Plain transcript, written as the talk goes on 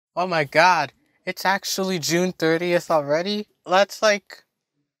Oh my god, it's actually June 30th already? That's like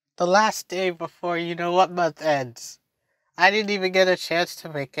the last day before you know what month ends. I didn't even get a chance to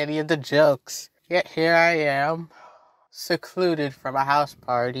make any of the jokes. Yet here I am, secluded from a house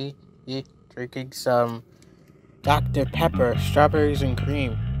party, drinking some Dr. Pepper, strawberries and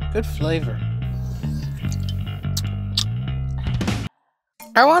cream. Good flavor.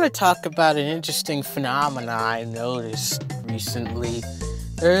 I want to talk about an interesting phenomena I noticed recently.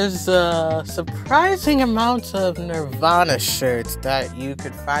 There's a surprising amount of Nirvana shirts that you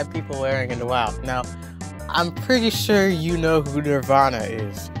could find people wearing in the wild. Now, I'm pretty sure you know who Nirvana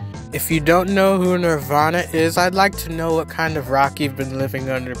is. If you don't know who Nirvana is, I'd like to know what kind of rock you've been living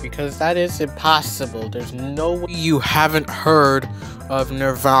under, because that is impossible. There's no way you haven't heard of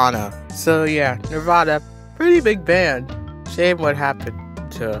Nirvana. So yeah, Nirvana, pretty big band. Shame what happened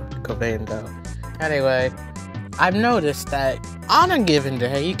to Cobain though. Anyway, I've noticed that on a given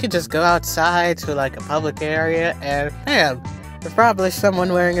day, you could just go outside to like a public area and bam, there's probably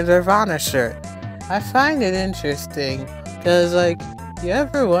someone wearing a Nirvana shirt. I find it interesting because like, you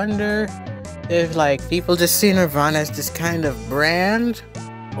ever wonder if like people just see Nirvana as this kind of brand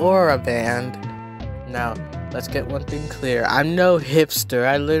or a band? Now, let's get one thing clear. I'm no hipster.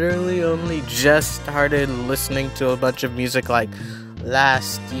 I literally only just started listening to a bunch of music like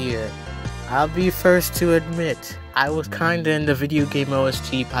last year. I'll be first to admit, I was kinda in the video game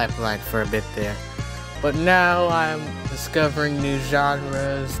OST pipeline for a bit there. But now I'm discovering new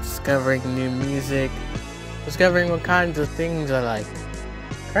genres, discovering new music, discovering what kinds of things I like.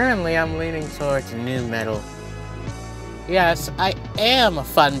 Currently, I'm leaning towards new metal. Yes, I am a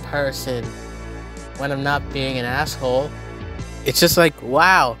fun person when I'm not being an asshole. It's just like,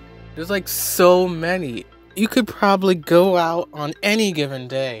 wow, there's like so many. You could probably go out on any given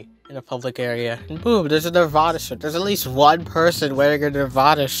day in a public area, and boom, there's a Nirvana shirt. There's at least one person wearing a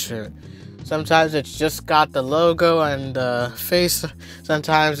Nirvana shirt. Sometimes it's just got the logo and the face.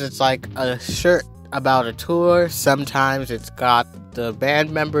 Sometimes it's like a shirt about a tour. Sometimes it's got the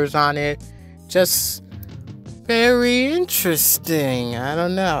band members on it. Just very interesting. I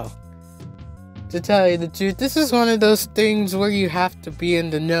don't know. To tell you the truth, this is one of those things where you have to be in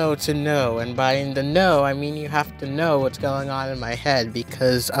the know to know. And by in the know, I mean you have to know what's going on in my head,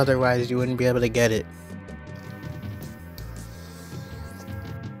 because otherwise you wouldn't be able to get it.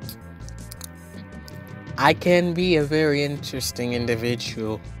 I can be a very interesting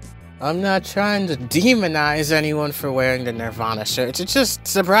individual. I'm not trying to demonize anyone for wearing the Nirvana shirts. It's just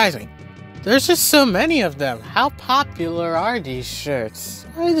surprising. There's just so many of them. How popular are these shirts?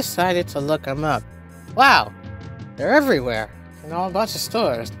 I decided to look them up. Wow, they're everywhere in a bunch of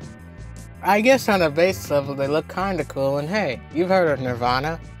stores. I guess on a base level they look kinda cool, and hey, you've heard of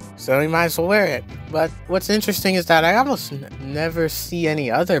Nirvana, so you might as well wear it. But what's interesting is that I almost never see any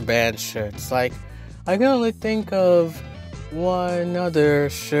other band shirts. Like, I can only think of one other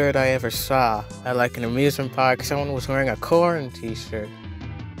shirt I ever saw at like an amusement park. Someone was wearing a Korn t-shirt.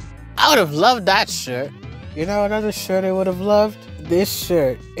 I would have loved that shirt. You know another shirt I would have loved? This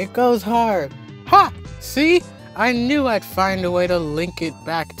shirt. It goes hard. Ha! See? I knew I'd find a way to link it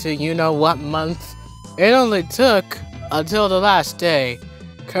back to you know what month. It only took until the last day.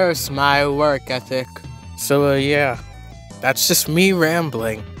 Curse my work ethic. So yeah, that's just me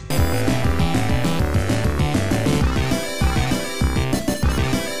rambling.